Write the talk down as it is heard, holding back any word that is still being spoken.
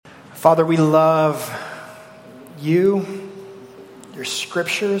Father, we love you, your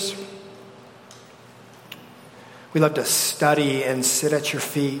scriptures. We love to study and sit at your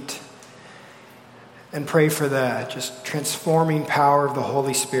feet and pray for the just transforming power of the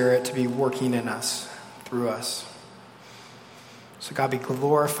Holy Spirit to be working in us, through us. So God, be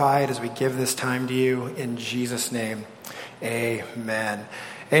glorified as we give this time to you in Jesus' name. Amen.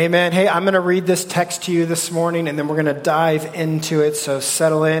 Amen. Hey, I'm going to read this text to you this morning, and then we're going to dive into it. So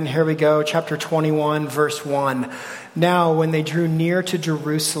settle in. Here we go. Chapter 21, verse 1. Now, when they drew near to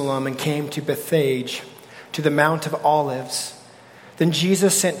Jerusalem and came to Bethphage, to the Mount of Olives, then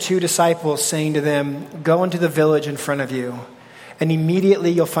Jesus sent 2 disciples, saying to them, "Go into the village in front of you, and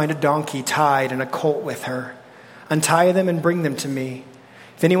immediately you'll find a donkey tied and a colt with her. Untie them and bring them to me.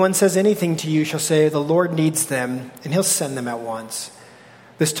 If anyone says anything to you, shall say, 'The Lord needs them,' and he'll send them at once."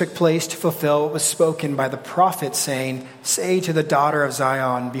 This took place to fulfill what was spoken by the prophet, saying, "Say to the daughter of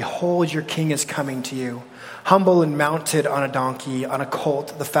Zion, behold, your king is coming to you, humble and mounted on a donkey, on a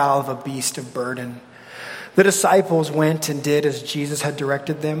colt, the foal of a beast of burden." The disciples went and did as Jesus had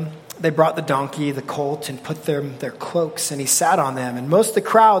directed them. They brought the donkey, the colt, and put their cloaks, and he sat on them. And most of the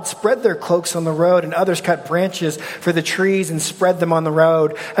crowd spread their cloaks on the road, and others cut branches for the trees and spread them on the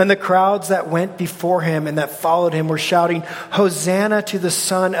road. And the crowds that went before him and that followed him were shouting, "Hosanna to the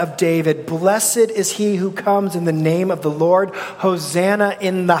Son of David. Blessed is he who comes in the name of the Lord. Hosanna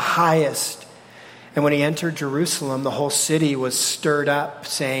in the highest." And when he entered Jerusalem, the whole city was stirred up,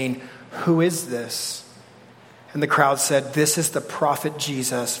 saying, "Who is this?" And the crowd said, "This is the prophet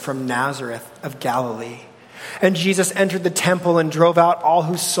Jesus from Nazareth of Galilee." And Jesus entered the temple and drove out all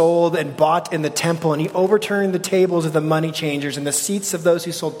who sold and bought in the temple. And he overturned the tables of the money changers and the seats of those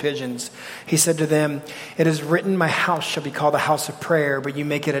who sold pigeons. He said to them, "It is written, 'My house shall be called a house of prayer,' but you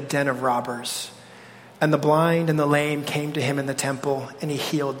make it a den of robbers." And the blind and the lame came to him in the temple, and he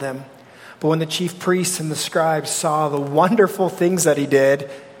healed them. But when the chief priests and the scribes saw the wonderful things that he did,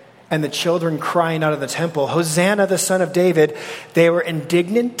 and the children crying out of the temple, "Hosanna, the Son of David," they were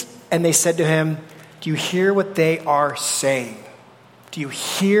indignant, and they said to him, "Do you hear what they are saying?" Do you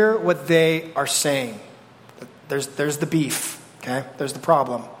hear what they are saying? There's the beef, okay? There's the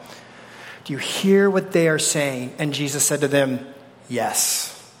problem. Do you hear what they are saying? And Jesus said to them,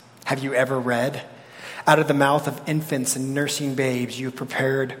 "Yes. Have you ever read? Out of the mouth of infants and nursing babes you have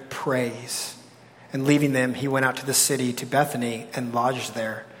prepared praise." And leaving them, he went out to the city, to Bethany, and lodged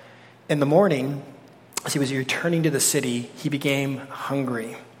there. In the morning, as he was returning to the city, he became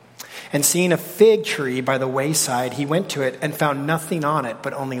hungry. And seeing a fig tree by the wayside, he went to it and found nothing on it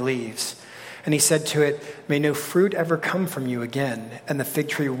but only leaves. And he said to it, "May no fruit ever come from you again." And the fig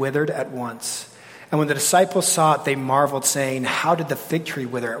tree withered at once. And when the disciples saw it, they marveled, saying, "How did the fig tree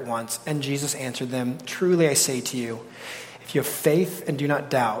wither at once?" And Jesus answered them, "Truly I say to you, if you have faith and do not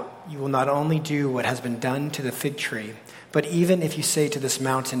doubt, you will not only do what has been done to the fig tree, but even if you say to this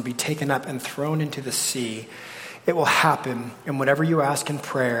mountain, 'Be taken up and thrown into the sea,' it will happen, and whatever you ask in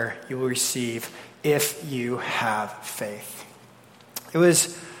prayer, you will receive if you have faith." It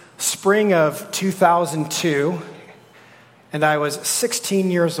was spring of 2002, and I was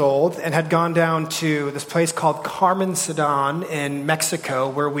 16 years old and had gone down to this place called Carmen Sedan in Mexico,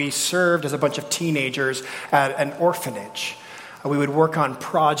 where we served as a bunch of teenagers at an orphanage. We would work on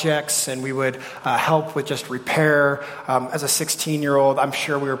projects, and we would help with just repair. As a 16-year-old, I'm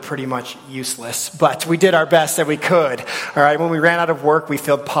sure we were pretty much useless, but we did our best that we could. All right, when we ran out of work, we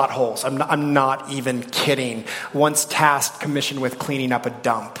filled potholes. I'm not even kidding. Once tasked, commissioned with cleaning up a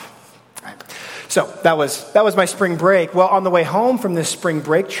dump. Right. So that was my spring break. Well, on the way home from this spring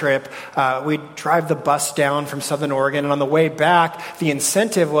break trip, we'd drive the bus down from Southern Oregon. And on the way back, the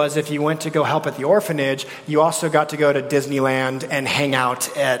incentive was if you went to go help at the orphanage, you also got to go to Disneyland and hang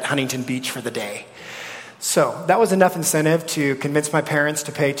out at Huntington Beach for the day. So that was enough incentive to convince my parents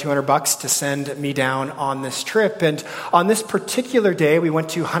to pay $200 to send me down on this trip. And on this particular day, we went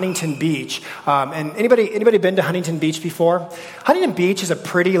to Huntington Beach. And anybody been to Huntington Beach before? Huntington Beach is a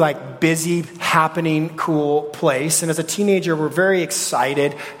pretty busy, happening, cool place. And as a teenager, we're very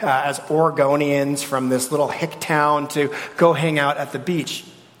excited as Oregonians from this little hick town to go hang out at the beach.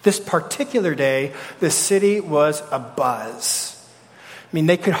 This particular day, the city was abuzz. I mean,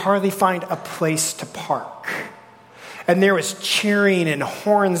 they could hardly find a place to park. And there was cheering and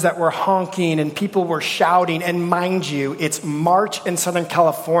horns that were honking and people were shouting. And mind you, it's March in Southern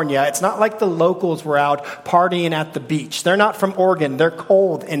California. It's not like the locals were out partying at the beach. They're not from Oregon. They're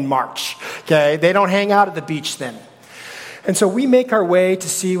cold in March. Okay, they don't hang out at the beach then. And so we make our way to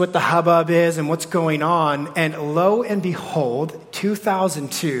see what the hubbub is and what's going on. And lo and behold,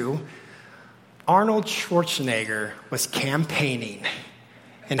 2002, Arnold Schwarzenegger was campaigning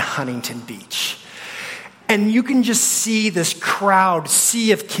in Huntington Beach. And you can just see this crowd,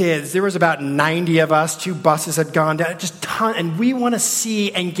 sea of kids. There was about 90 of us. 2 buses had gone down, just ton. And we want to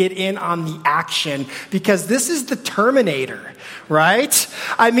see and get in on the action because this is the Terminator, right?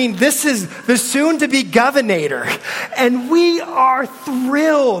 I mean, this is the soon-to-be Governator. And we are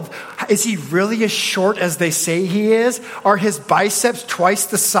thrilled. Is he really as short as they say he is? Are his biceps twice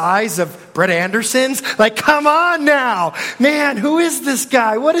the size of Brett Anderson's? Like, come on now. Man, who is this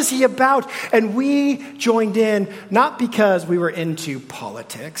guy? What is he about? And we joined in, not because we were into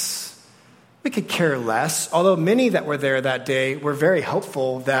politics. We could care less, although many that were there that day were very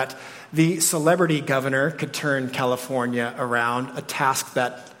hopeful that the celebrity governor could turn California around, a task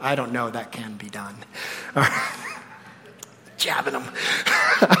that I don't know that can be done. Jabbing them.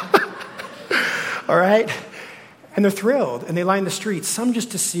 All right? And they're thrilled, and they line the streets, some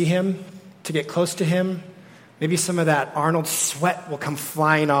just to see him, to get close to him. Maybe some of that Arnold sweat will come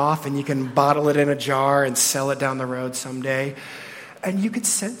flying off, and you can bottle it in a jar and sell it down the road someday. And you could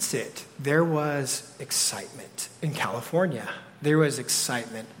sense it. There was excitement in California. There was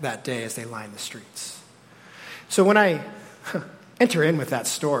excitement that day as they lined the streets. So when I enter in with that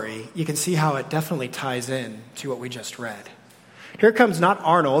story, you can see how it definitely ties in to what we just read. Here comes not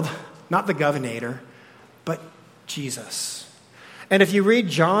Arnold, not the Governator, but Jesus. And if you read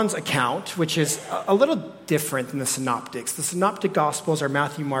John's account, which is a little different than the synoptics, the synoptic gospels are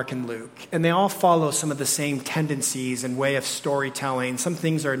Matthew, Mark, and Luke, and they all follow some of the same tendencies and way of storytelling. Some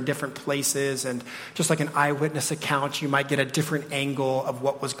things are in different places, and just like an eyewitness account, you might get a different angle of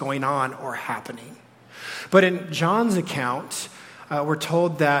what was going on or happening. But in John's account, we're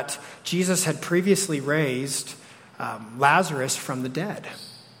told that Jesus had previously raised Lazarus from the dead.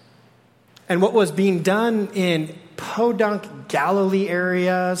 And what was being done in Podunk, Galilee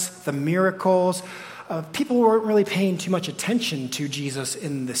areas, the miracles, people weren't really paying too much attention to Jesus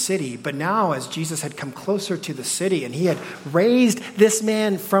in the city. But now, as Jesus had come closer to the city and he had raised this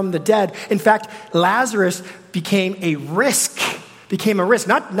man from the dead, in fact, Lazarus became a risk,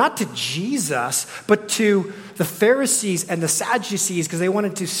 not to Jesus, but to the Pharisees and the Sadducees, because they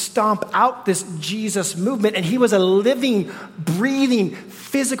wanted to stomp out this Jesus movement. And he was a living, breathing,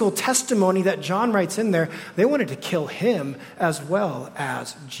 physical testimony that John writes in there. They wanted to kill him as well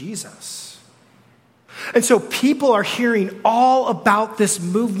as Jesus. And so people are hearing all about this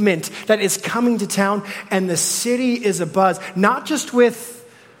movement that is coming to town, and the city is abuzz, not just with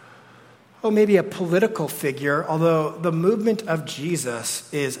maybe a political figure, although the movement of Jesus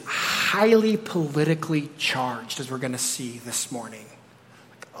is highly politically charged, as we're going to see this morning.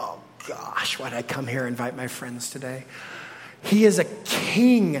 Oh gosh, why did I come here and invite my friends today? He is a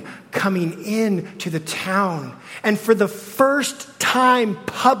king coming in to the town. And for the first time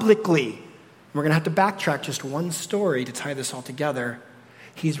publicly, we're going to have to backtrack just one story to tie this all together,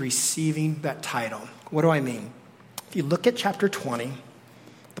 he's receiving that title. What do I mean? If you look at chapter 20,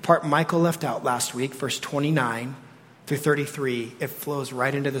 the part Michael left out last week, verse 29 through 33, it flows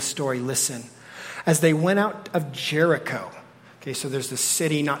right into the story. Listen. As they went out of Jericho, okay, so there's this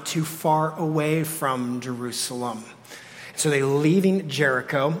city not too far away from Jerusalem. So they leaving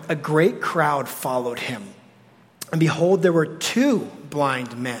Jericho, a great crowd followed him. And behold, there were 2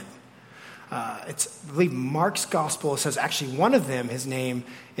 blind men. I believe Mark's gospel says actually one of them, his name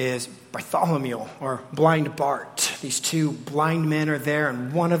is Bartholomew or Blind Bart. These 2 blind men are there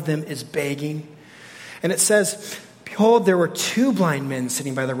and one of them is begging. And it says, behold, there were 2 blind men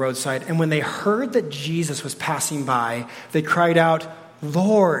sitting by the roadside. And when they heard that Jesus was passing by, they cried out,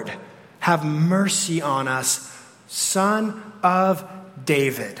 Lord, have mercy on us, Son of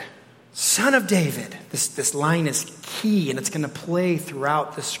David. Son of David. This line is key, and it's going to play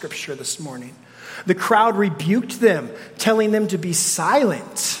throughout the scripture this morning. The crowd rebuked them, telling them to be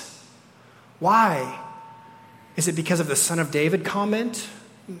silent. Why? Is it because of the Son of David comment?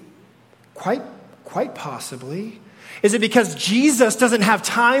 Quite possibly. Is it because Jesus doesn't have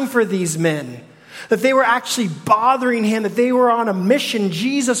time for these men? That they were actually bothering him, that they were on a mission.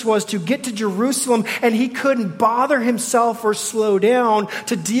 Jesus was to get to Jerusalem, and he couldn't bother himself or slow down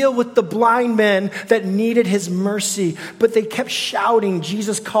to deal with the blind men that needed his mercy. But they kept shouting.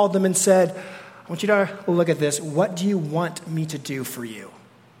 Jesus called them and said, I want you to look at this. What do you want me to do for you?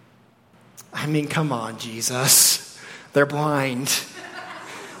 I mean, come on, Jesus. They're blind.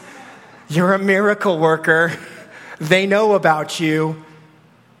 You're a miracle worker. They know about you.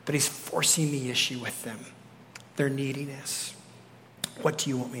 But he's forcing the issue with them, their neediness. What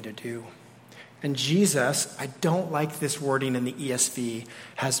do you want me to do? And Jesus, I don't like this wording in the ESV,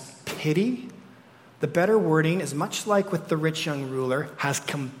 has pity. The better wording is much like with the rich young ruler, has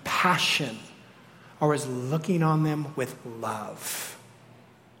compassion, or is looking on them with love.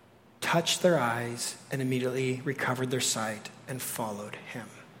 touched their eyes and immediately recovered their sight and followed him.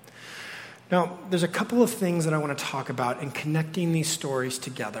 Now, there's a couple of things that I want to talk about in connecting these stories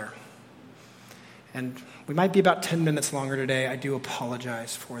together. And we might be about 10 minutes longer today. I do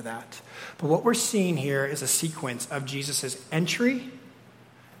apologize for that. But what we're seeing here is a sequence of Jesus' entry,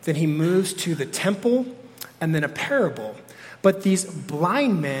 then he moves to the temple, and then a parable. But these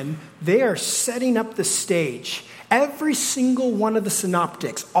blind men, they are setting up the stage. Every single one of the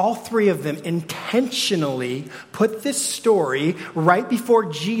synoptics, all three of them intentionally put this story right before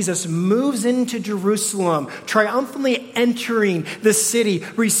Jesus moves into Jerusalem, triumphantly entering the city,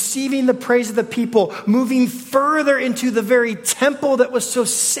 receiving the praise of the people, moving further into the very temple that was so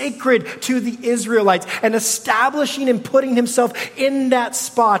sacred to the Israelites, and establishing and putting himself in that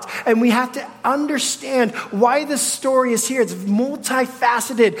spot. And we have to understand why this story is here. It's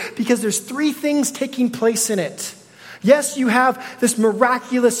multifaceted because there's three things taking place in it. Yes, you have this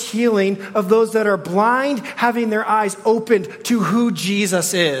miraculous healing of those that are blind, having their eyes opened to who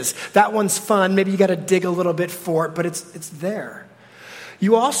Jesus is. That one's fun. Maybe you got to dig a little bit for it, but it's there.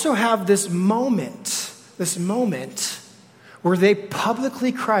 You also have this moment where they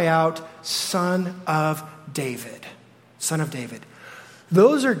publicly cry out, Son of David. Son of David.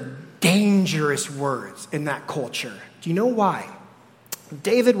 Those are dangerous words in that culture. Do you know why?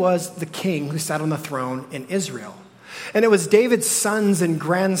 David was the king who sat on the throne in Israel. And it was David's sons and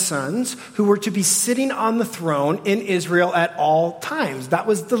grandsons who were to be sitting on the throne in Israel at all times. That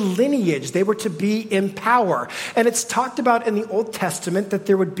was the lineage. They were to be in power. And it's talked about in the Old Testament that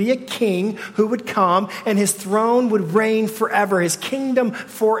there would be a king who would come and his throne would reign forever, his kingdom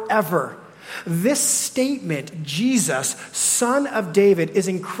forever. This statement, Jesus, Son of David, is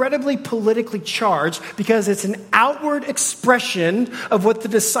incredibly politically charged because it's an outward expression of what the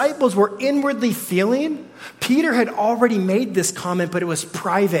disciples were inwardly feeling. Peter had already made this comment, but it was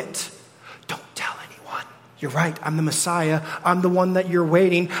private. Don't tell anyone. You're right. I'm the Messiah. I'm the one that you're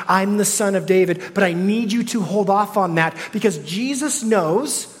waiting. I'm the Son of David, but I need you to hold off on that because Jesus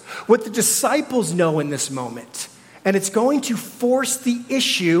knows what the disciples know in this moment. And it's going to force the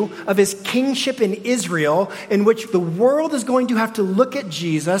issue of his kingship in Israel, in which the world is going to have to look at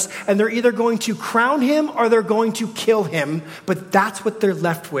Jesus, and they're either going to crown him or they're going to kill him. But that's what they're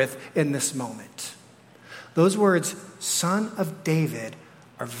left with in this moment. Those words, Son of David,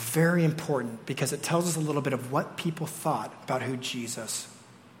 are very important because it tells us a little bit of what people thought about who Jesus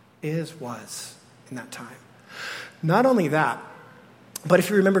was in that time. Not only that, but if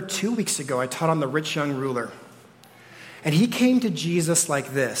you remember 2 weeks ago, I taught on the rich young ruler. And he came to Jesus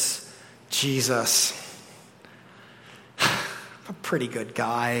like this. Jesus, I'm a pretty good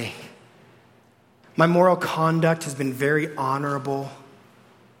guy. My moral conduct has been very honorable.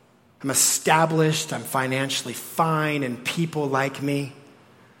 I'm established, I'm financially fine, and people like me.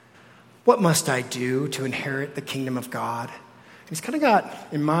 What must I do to inherit the kingdom of God? And he's kind of got,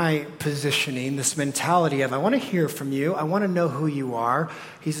 in my positioning, this mentality of, I want to hear from you. I want to know who you are.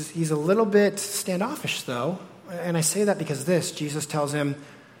 He's a little bit standoffish, though. And I say that because Jesus tells him,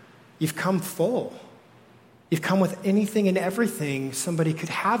 you've come full. You've come with anything and everything somebody could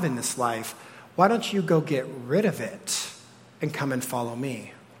have in this life. Why don't you go get rid of it and come and follow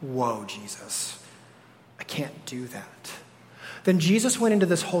me? Whoa, Jesus, I can't do that. Then Jesus went into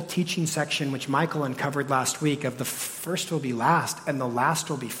this whole teaching section, which Michael uncovered last week, of the first will be last and the last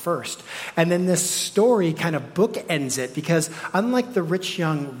will be first. And then this story kind of bookends it because unlike the rich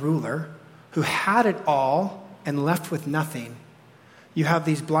young ruler who had it all and left with nothing, you have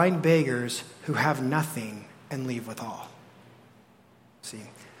these blind beggars who have nothing and leave with all. See,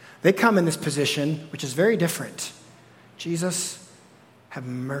 they come in this position, which is very different. Jesus, have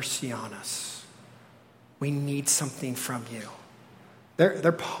mercy on us. We need something from you.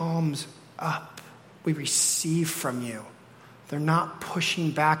 Their palms up. We receive from you. They're not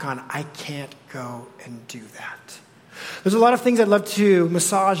pushing back on, I can't go and do that. There's a lot of things I'd love to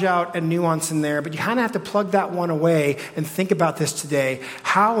massage out and nuance in there, but you kind of have to plug that one away and think about this today.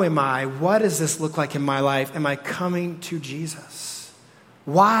 How am I? What does this look like in my life? Am I coming to Jesus?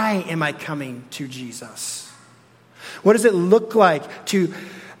 Why am I coming to Jesus? What does it look like to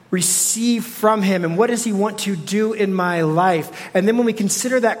receive from him, and what does he want to do in my life? And then when we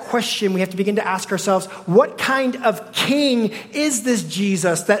consider that question, we have to begin to ask ourselves, what kind of king is this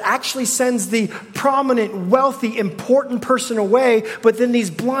Jesus that actually sends the prominent, wealthy, important person away, but then these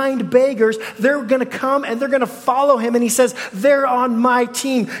blind beggars, they're going to come and they're going to follow him, and he says, they're on my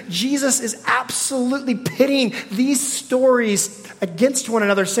team. Jesus is absolutely pitting these stories against one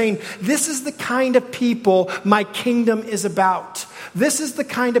another, saying, this is the kind of people my kingdom is about. This is the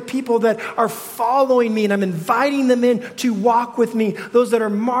kind of people that are following me, and I'm inviting them in to walk with me. Those that are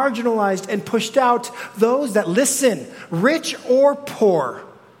marginalized and pushed out. Those that listen, rich or poor,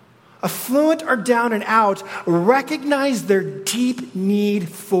 affluent or down and out, recognize their deep need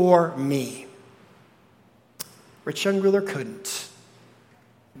for me. Rich young ruler couldn't.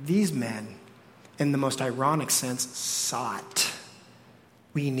 These men, in the most ironic sense, saw it.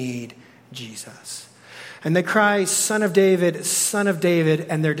 We need Jesus. And they cry, Son of David,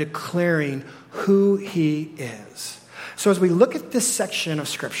 and they're declaring who he is. So as we look at this section of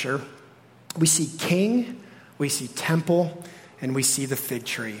Scripture, we see king, we see temple, and we see the fig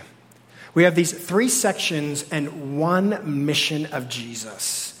tree. We have these three sections and one mission of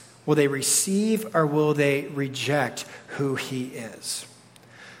Jesus. Will they receive or will they reject who he is?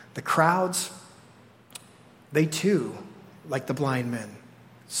 The crowds, they too, like the blind men,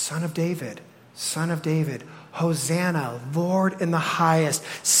 Son of David, Hosanna, Lord in the highest,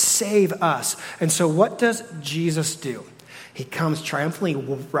 save us. And so what does Jesus do? He comes triumphantly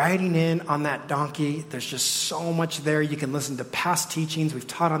riding in on that donkey. There's just so much there. You can listen to past teachings. We've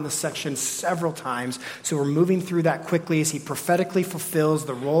taught on this section several times. So we're moving through that quickly as he prophetically fulfills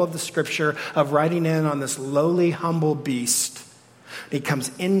the role of the Scripture of riding in on this lowly, humble beast. He comes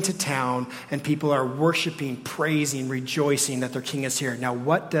into town and people are worshiping, praising, rejoicing that their king is here. Now,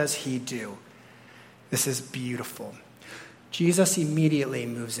 what does he do? This is beautiful. Jesus immediately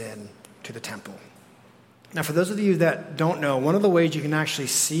moves in to the temple. Now, for those of you that don't know, one of the ways you can actually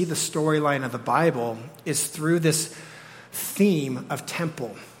see the storyline of the Bible is through this theme of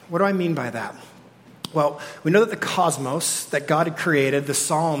temple. What do I mean by that? Well, we know that the cosmos that God had created, the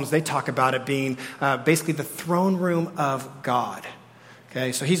Psalms, they talk about it being basically the throne room of God.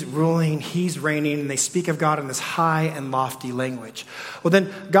 Okay, so he's ruling, he's reigning, and they speak of God in this high and lofty language. Well,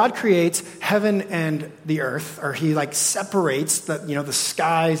 then God creates heaven and the earth, or he separates the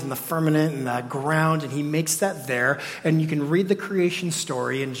skies and the firmament and the ground, and he makes that there. And you can read the creation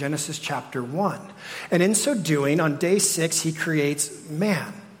story in Genesis chapter 1. And in so doing, on day 6, he creates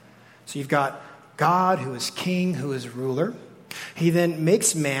man. So you've got God, who is king, who is ruler. He then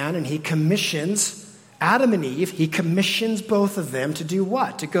makes man, and he commissions Adam and Eve. He commissions both of them to do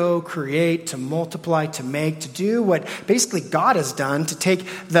what? To go create, to multiply, to make, to do what basically God has done, to take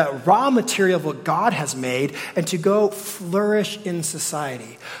the raw material of what God has made and to go flourish in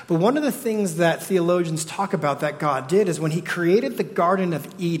society. But one of the things that theologians talk about that God did is when he created the Garden of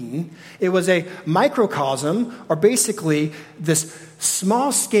Eden, it was a microcosm, or basically this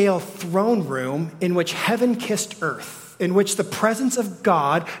small-scale throne room in which heaven kissed earth, in which the presence of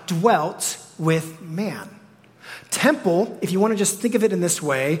God dwelt with man. Temple, if you want to just think of it in this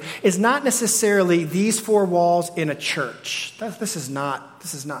way, is not necessarily these four walls in a church. This is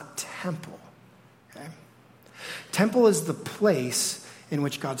not temple. Okay? Temple is the place in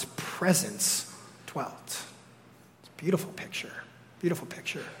which God's presence dwelt. It's a beautiful picture. Beautiful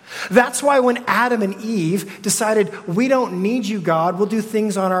picture. That's why when Adam and Eve decided, we don't need you, God, we'll do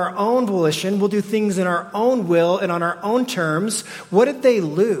things on our own volition, we'll do things in our own will and on our own terms, what did they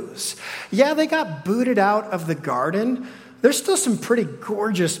lose? Yeah, they got booted out of the garden. There's still some pretty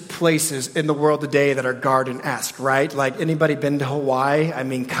gorgeous places in the world today that are garden-esque, right? Like, anybody been to Hawaii? I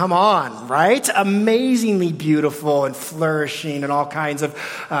mean, come on, right? Amazingly beautiful and flourishing and all kinds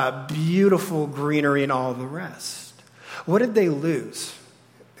of beautiful greenery and all the rest. What did they lose?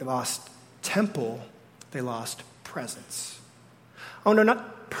 They lost temple. They lost presence. Oh, no,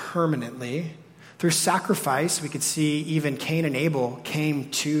 not permanently. Through sacrifice, we could see even Cain and Abel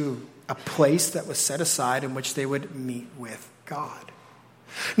came to a place that was set aside in which they would meet with God.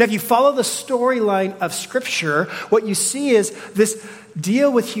 Now, if you follow the storyline of Scripture, what you see is this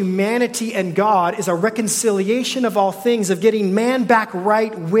deal with humanity and God is a reconciliation of all things, of getting man back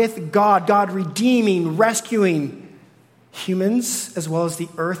right with God, God redeeming, rescuing humans as well as the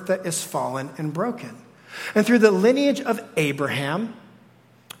earth that is fallen and broken. And through the lineage of Abraham,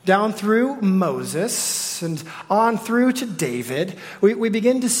 down through Moses, and on through to David, we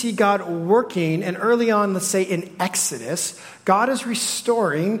begin to see God working. And early on, let's say in Exodus, God is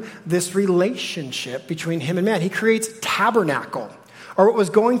restoring this relationship between him and man. He creates tabernacle, or what was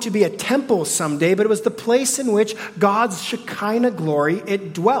going to be a temple someday, but it was the place in which God's Shekinah glory,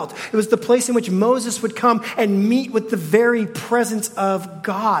 it dwelt. It was the place in which Moses would come and meet with the very presence of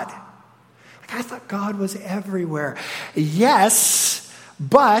God. I thought God was everywhere. Yes,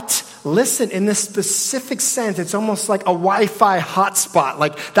 but listen, in this specific sense, it's almost like a Wi-Fi hotspot.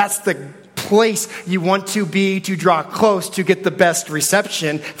 Like, that's the place you want to be to draw close to get the best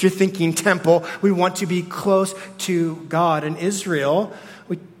reception. If you're thinking temple, we want to be close to God. In Israel,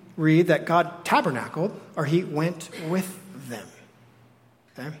 we read that God tabernacled, or he went with them.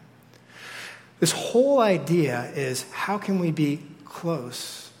 Okay? This whole idea is, how can we be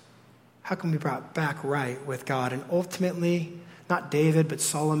close? How can we be brought back right with God? And ultimately, not David, but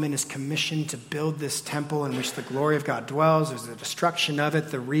Solomon is commissioned to build this temple in which the glory of God dwells. There's the destruction of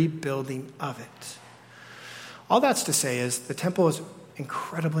it, the rebuilding of it. All that's to say is the temple is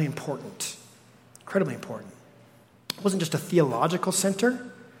incredibly important. Incredibly important. It wasn't just a theological center.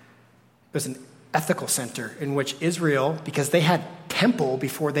 It was an ethical center in which Israel, because they had temple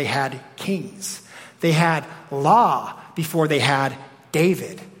before they had kings. They had law before they had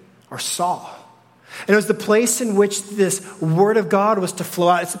David or Saul. And it was the place in which this word of God was to flow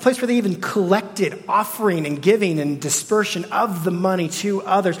out. It's the place where they even collected offering and giving and dispersion of the money to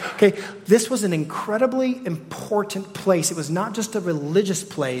others. Okay, this was an incredibly important place. It was not just a religious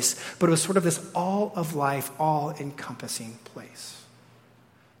place, but it was sort of this all of life, all-encompassing place.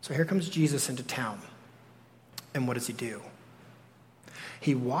 So here comes Jesus into town. And what does he do?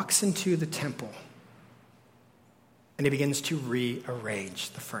 He walks into the temple and he begins to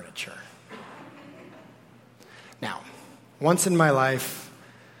rearrange the furniture. Now, once in my life,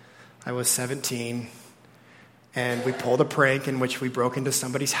 I was 17, and we pulled a prank in which we broke into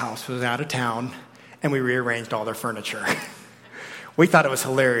somebody's house who was out of town, and we rearranged all their furniture. We thought it was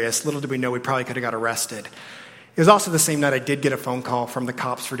hilarious. Little did we know we probably could have got arrested. It was also the same night I did get a phone call from the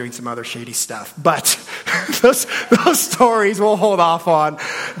cops for doing some other shady stuff. But those stories we'll hold off on.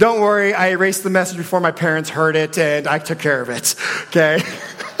 Don't worry, I erased the message before my parents heard it, and I took care of it. Okay?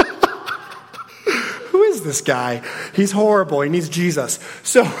 Who is this guy? He's horrible. He needs Jesus.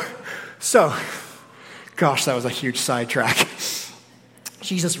 So, gosh, that was a huge sidetrack.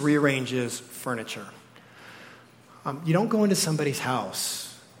 Jesus rearranges furniture. You don't go into somebody's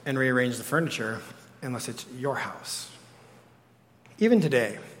house and rearrange the furniture unless it's your house. Even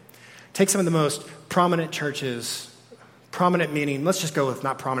today, take some of the most prominent churches, prominent meaning, let's just go with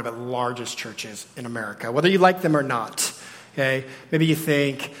not prominent, but largest churches in America, whether you like them or not. Okay, maybe you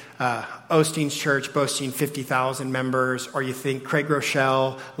think Osteen's church boasting 50,000 members, or you think Craig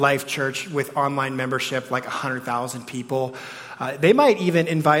Rochelle Life Church with online membership like 100,000 people. They might even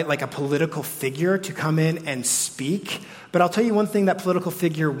invite like a political figure to come in and speak. But I'll tell you one thing that political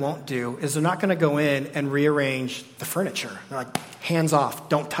figure won't do is they're not going to go in and rearrange the furniture. They're like, hands off,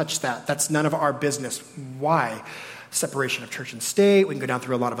 don't touch that. That's none of our business. Why? Separation of church and state. We can go down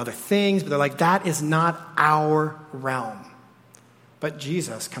through a lot of other things, but they're like, that is not our realm. But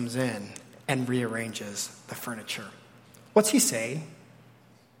Jesus comes in and rearranges the furniture. What's he saying?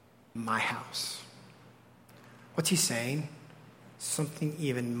 My house. What's he saying? Something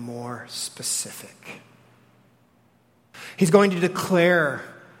even more specific. He's going to declare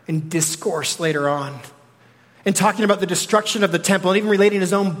in discourse later on, and talking about the destruction of the temple, and even relating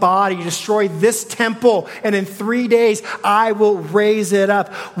his own body, destroy this temple, and in 3 days I will raise it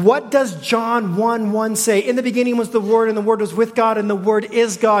up. What does John 1:1 say? In the beginning was the Word, and the Word was with God, and the Word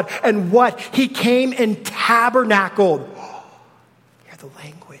is God. And what? He came and tabernacled. Hear the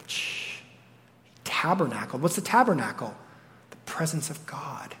language. He tabernacled. What's the tabernacle? The presence of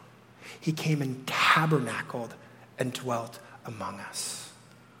God. He came and tabernacled and dwelt among us.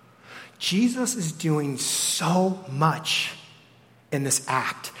 Jesus is doing so much in this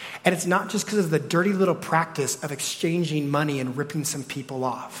act. And it's not just because of the dirty little practice of exchanging money and ripping some people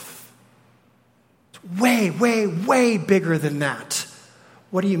off. It's way, way, way bigger than that.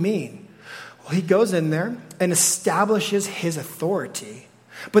 What do you mean? Well, he goes in there and establishes his authority.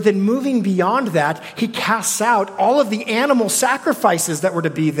 But then moving beyond that, he casts out all of the animal sacrifices that were to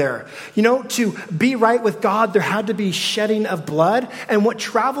be there. You know, to be right with God, there had to be shedding of blood. And what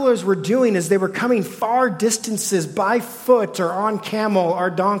travelers were doing is they were coming far distances by foot or on camel or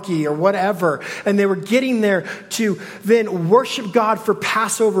donkey or whatever. And they were getting there to then worship God for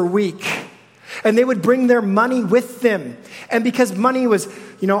Passover week. And they would bring their money with them. And because money was,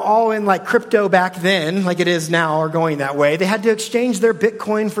 all in like crypto back then, like it is now, or going that way, they had to exchange their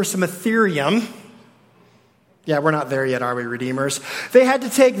Bitcoin for some Ethereum. Yeah, we're not there yet, are we, Redeemers? They had to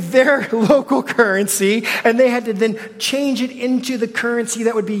take their local currency and they had to then change it into the currency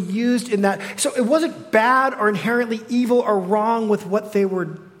that would be used in that. So it wasn't bad or inherently evil or wrong with what they were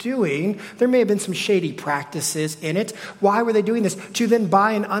doing. There may have been some shady practices in it. Why were they doing this? To then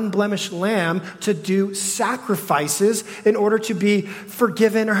buy an unblemished lamb to do sacrifices in order to be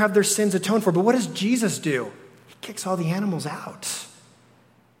forgiven or have their sins atoned for. But what does Jesus do? He kicks all the animals out.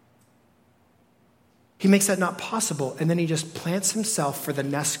 He makes that not possible, and then he just plants himself for the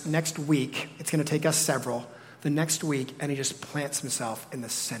next week. It's going to take us several. The next week, and he just plants himself in the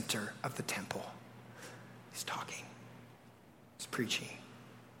center of the temple. He's talking. He's preaching.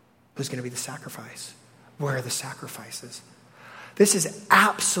 Who's going to be the sacrifice? Where are the sacrifices? This is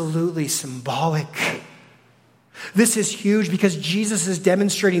absolutely symbolic. This is huge because Jesus is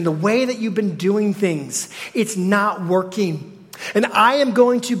demonstrating the way that you've been doing things, it's not working. And I am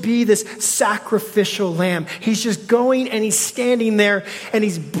going to be this sacrificial lamb. He's just going and he's standing there and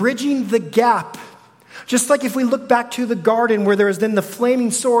he's bridging the gap. Just like if we look back to the garden where there was then the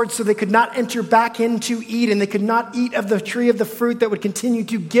flaming sword so they could not enter back into Eden. They could not eat of the tree of the fruit that would continue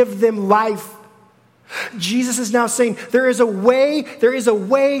to give them life. Jesus is now saying there is a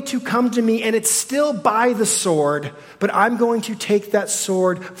way to come to me, and it's still by the sword, but I'm going to take that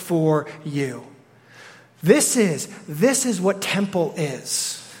sword for you. This is what temple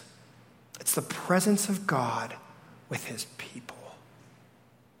is. It's the presence of God with his people.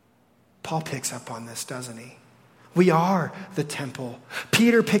 Paul picks up on this, doesn't he? We are the temple.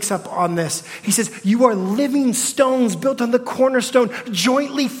 Peter picks up on this. He says, you are living stones built on the cornerstone,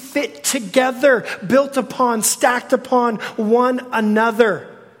 jointly fit together, built upon, stacked upon one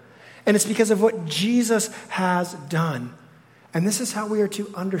another. And it's because of what Jesus has done. And this is how we are to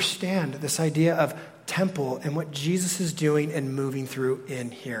understand this idea of temple and what Jesus is doing and moving through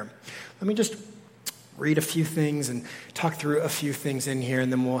in here. Let me just read a few things and talk through a few things in here,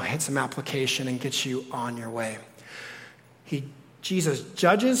 and then we'll hit some application and get you on your way. Jesus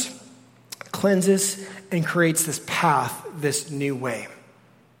judges, cleanses, and creates this path, this new way.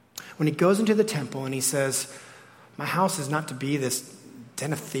 When he goes into the temple and he says, my house is not to be this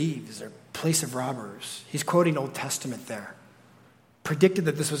den of thieves or place of robbers. He's quoting Old Testament there. Predicted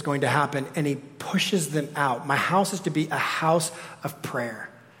that this was going to happen, and he pushes them out. My house is to be a house of prayer.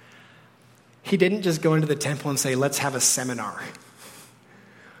 He didn't just go into the temple and say, let's have a seminar.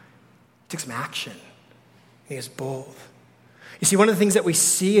 He took some action. He is bold. You see, one of the things that we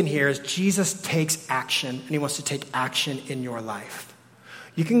see in here is Jesus takes action, and he wants to take action in your life.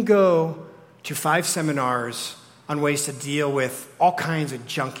 You can go to 5 seminars on ways to deal with all kinds of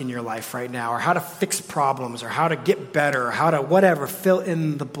junk in your life right now, or how to fix problems, or how to get better, or how to whatever, fill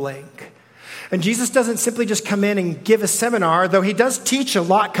in the blank. And Jesus doesn't simply just come in and give a seminar, though he does teach a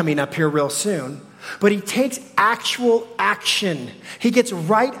lot coming up here real soon, but he takes actual action. He gets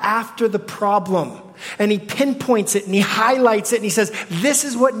right after the problem. And he pinpoints it and he highlights it and he says, this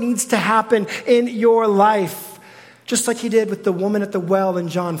is what needs to happen in your life. Just like he did with the woman at the well in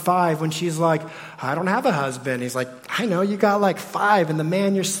John 5 when she's like, I don't have a husband. He's like, I know you got like 5 and the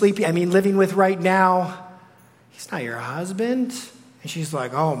man you're living with right now, he's not your husband. And she's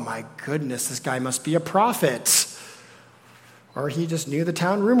like, oh my goodness, this guy must be a prophet. Or he just knew the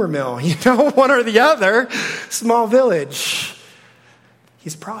town rumor mill, one or the other, small village.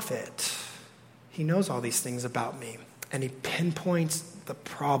 He's a prophet. He knows all these things about me, and he pinpoints the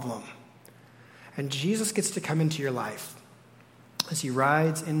problem. And Jesus gets to come into your life as he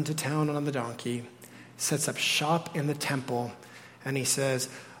rides into town on the donkey, sets up shop in the temple, and he says,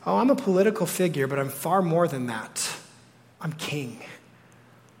 oh, I'm a political figure, but I'm far more than that. I'm king.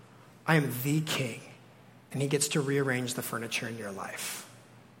 I am the king. And he gets to rearrange the furniture in your life.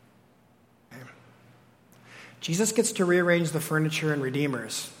 Okay? Jesus gets to rearrange the furniture in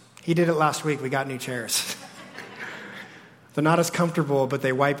Redeemers. He did it last week. We got new chairs. They're not as comfortable, but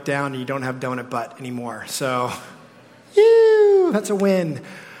they wipe down and you don't have donut butt anymore. So, that's a win.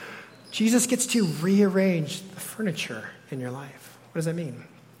 Jesus gets to rearrange the furniture in your life. What does that mean?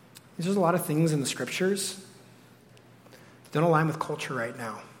 There's a lot of things in the scriptures that don't align with culture right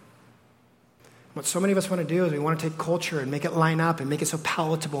now. What so many of us want to do is we want to take culture and make it line up and make it so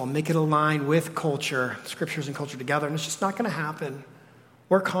palatable and make it align with culture, scriptures and culture together, and it's just not going to happen.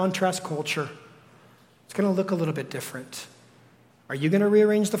 We're contrast culture. It's going to look a little bit different. Are you going to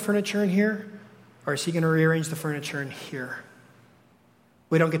rearrange the furniture in here? Or is he going to rearrange the furniture in here?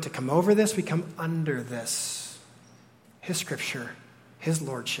 We don't get to come over this. We come under this. His scripture, his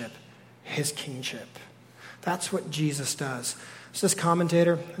lordship, his kingship. That's what Jesus does. So this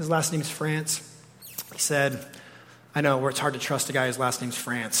commentator, his last name's France. He said, I know where it's hard to trust a guy whose last name's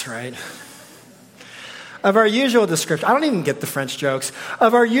France, right? Of our usual description, I don't even get the French jokes.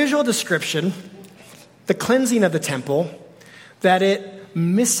 Of our usual description, the cleansing of the temple, that it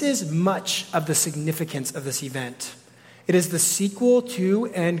misses much of the significance of this event. It is the sequel to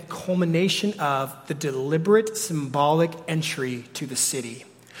and culmination of the deliberate symbolic entry to the city.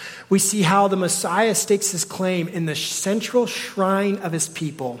 We see how the Messiah stakes his claim in the central shrine of his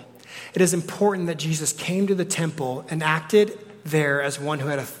people. It is important that Jesus came to the temple and acted there as one who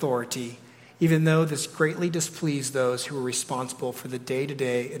had authority, even though this greatly displeased those who were responsible for the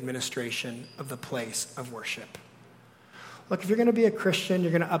day-to-day administration of the place of worship. Look, if you're going to be a Christian,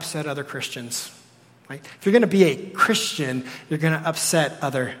 you're going to upset other Christians. Right? If you're going to be a Christian, you're going to upset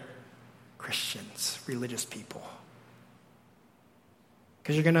other Christians, religious people.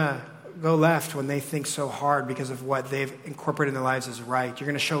 Because you're going to go left when they think so hard because of what they've incorporated in their lives as right. You're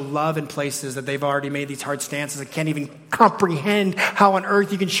going to show love in places that they've already made these hard stances and can't even comprehend how on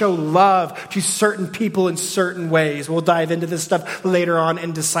earth you can show love to certain people in certain ways. We'll dive into this stuff later on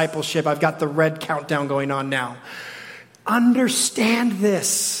in discipleship. I've got the red countdown going on now. Understand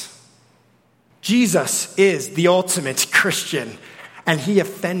this. Jesus is the ultimate Christian, and he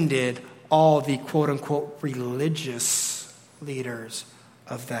offended all the quote-unquote religious leaders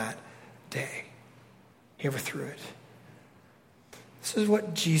of that day. He overthrew it. This is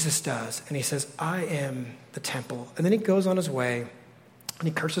what Jesus does. And he says, I am the temple. And then he goes on his way and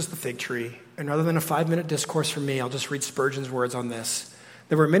he curses the fig tree. And rather than a 5-minute discourse from me, I'll just read Spurgeon's words on this.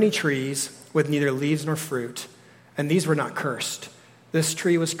 There were many trees with neither leaves nor fruit, and these were not cursed. This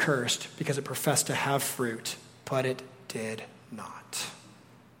tree was cursed because it professed to have fruit, but it did not.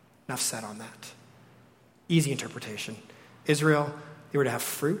 Enough said on that. Easy interpretation. Israel, they were to have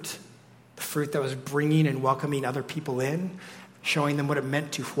fruit. The fruit that was bringing and welcoming other people in, showing them what it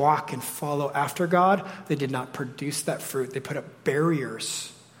meant to walk and follow after God. They did not produce that fruit. They put up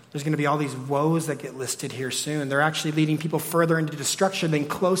barriers. There's going to be all these woes that get listed here soon. They're actually leading people further into destruction than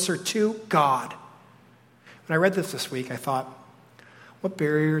closer to God. When I read this week, I thought, what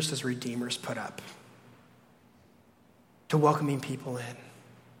barriers does Redeemers put up to welcoming people in?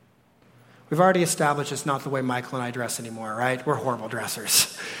 We've already established it's not the way Michael and I dress anymore, right? We're horrible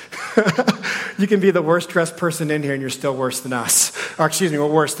dressers. You can be the worst dressed person in here and you're still worse than us. Or excuse me, we're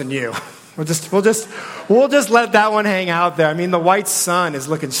worse than you. We'll just let that one hang out there. I mean, the white sun is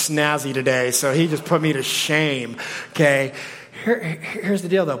looking snazzy today, so he just put me to shame. Okay. Here's the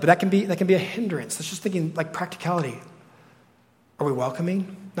deal though, but that can be a hindrance. Let's just thinking like practicality. Are we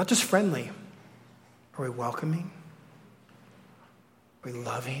welcoming? Not just friendly. Are we welcoming? Are we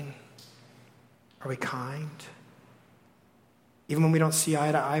loving? Are we kind? Even when we don't see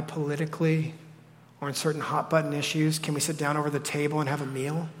eye to eye politically or in certain hot button issues, can we sit down over the table and have a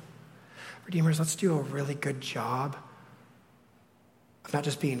meal? Redeemers, let's do a really good job of not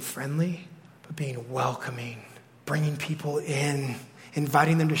just being friendly, but being welcoming, bringing people in,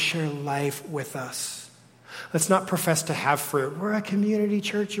 inviting them to share life with us. Let's not profess to have fruit. We're a community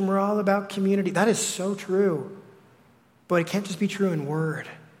church and we're all about community. That is so true. But it can't just be true in word.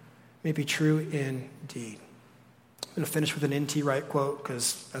 It may be true in deed. I'm going to finish with an N.T. Wright quote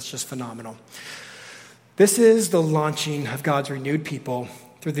because that's just phenomenal. This is the launching of God's renewed people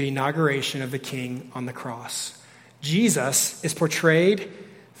through the inauguration of the King on the cross. Jesus is portrayed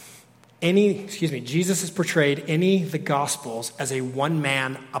in the Gospels as a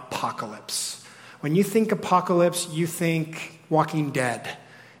one-man apocalypse. When you think apocalypse, you think Walking Dead,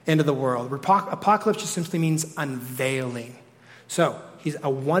 end of the world. Apocalypse just simply means unveiling. So he's a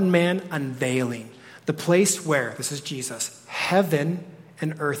one-man unveiling. The place where, this is Jesus, heaven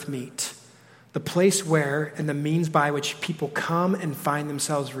and earth meet. The place where and the means by which people come and find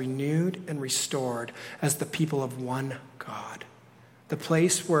themselves renewed and restored as the people of one God. The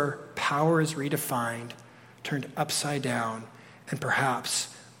place where power is redefined, turned upside down, and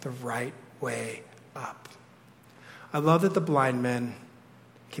perhaps the right way up. I love that the blind men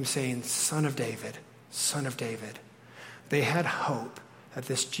keep saying, Son of David, Son of David. They had hope that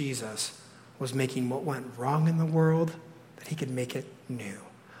this Jesus was making what went wrong in the world, that he could make it new.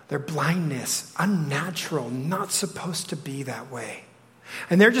 Their blindness, unnatural, not supposed to be that way.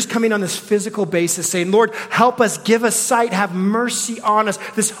 And they're just coming on this physical basis saying, Lord, help us, give us sight, have mercy on us,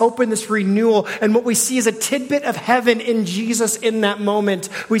 this hope and this renewal. And what we see is a tidbit of heaven in Jesus in that moment.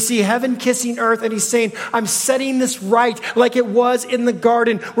 We see heaven kissing earth and he's saying, I'm setting this right like it was in the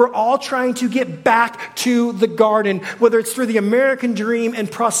garden. We're all trying to get back to the garden, whether it's through the American dream and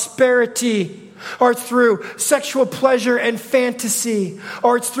prosperity, or it's through sexual pleasure and fantasy,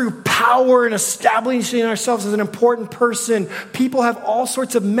 or it's through power and establishing ourselves as an important person. People have all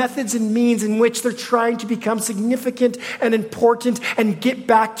sorts of methods and means in which they're trying to become significant and important and get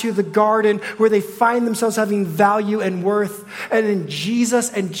back to the garden where they find themselves having value and worth. And in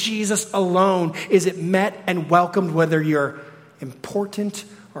Jesus and Jesus alone is it met and welcomed, whether you're important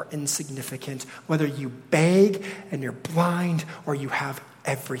or insignificant, whether you beg and you're blind or you have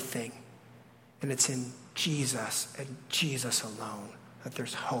everything. And it's in Jesus and Jesus alone that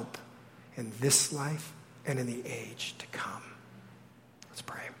there's hope in this life and in the age to come. Let's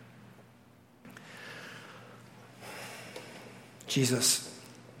pray. Jesus,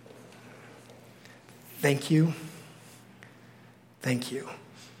 thank you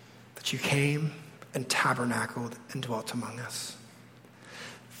that you came and tabernacled and dwelt among us.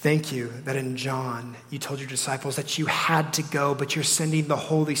 Thank you that in John you told your disciples that you had to go, but you're sending the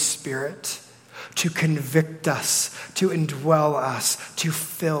Holy Spirit to convict us, to indwell us, to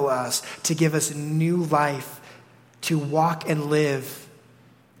fill us, to give us new life, to walk and live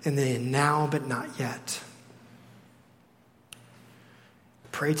in the now but not yet.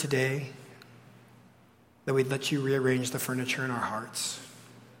 Pray today that we'd let you rearrange the furniture in our hearts,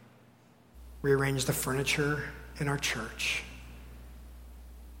 rearrange the furniture in our church,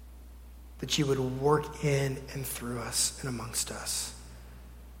 that you would work in and through us and amongst us.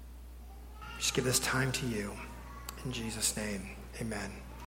 Just give this time to you. In Jesus' name, amen.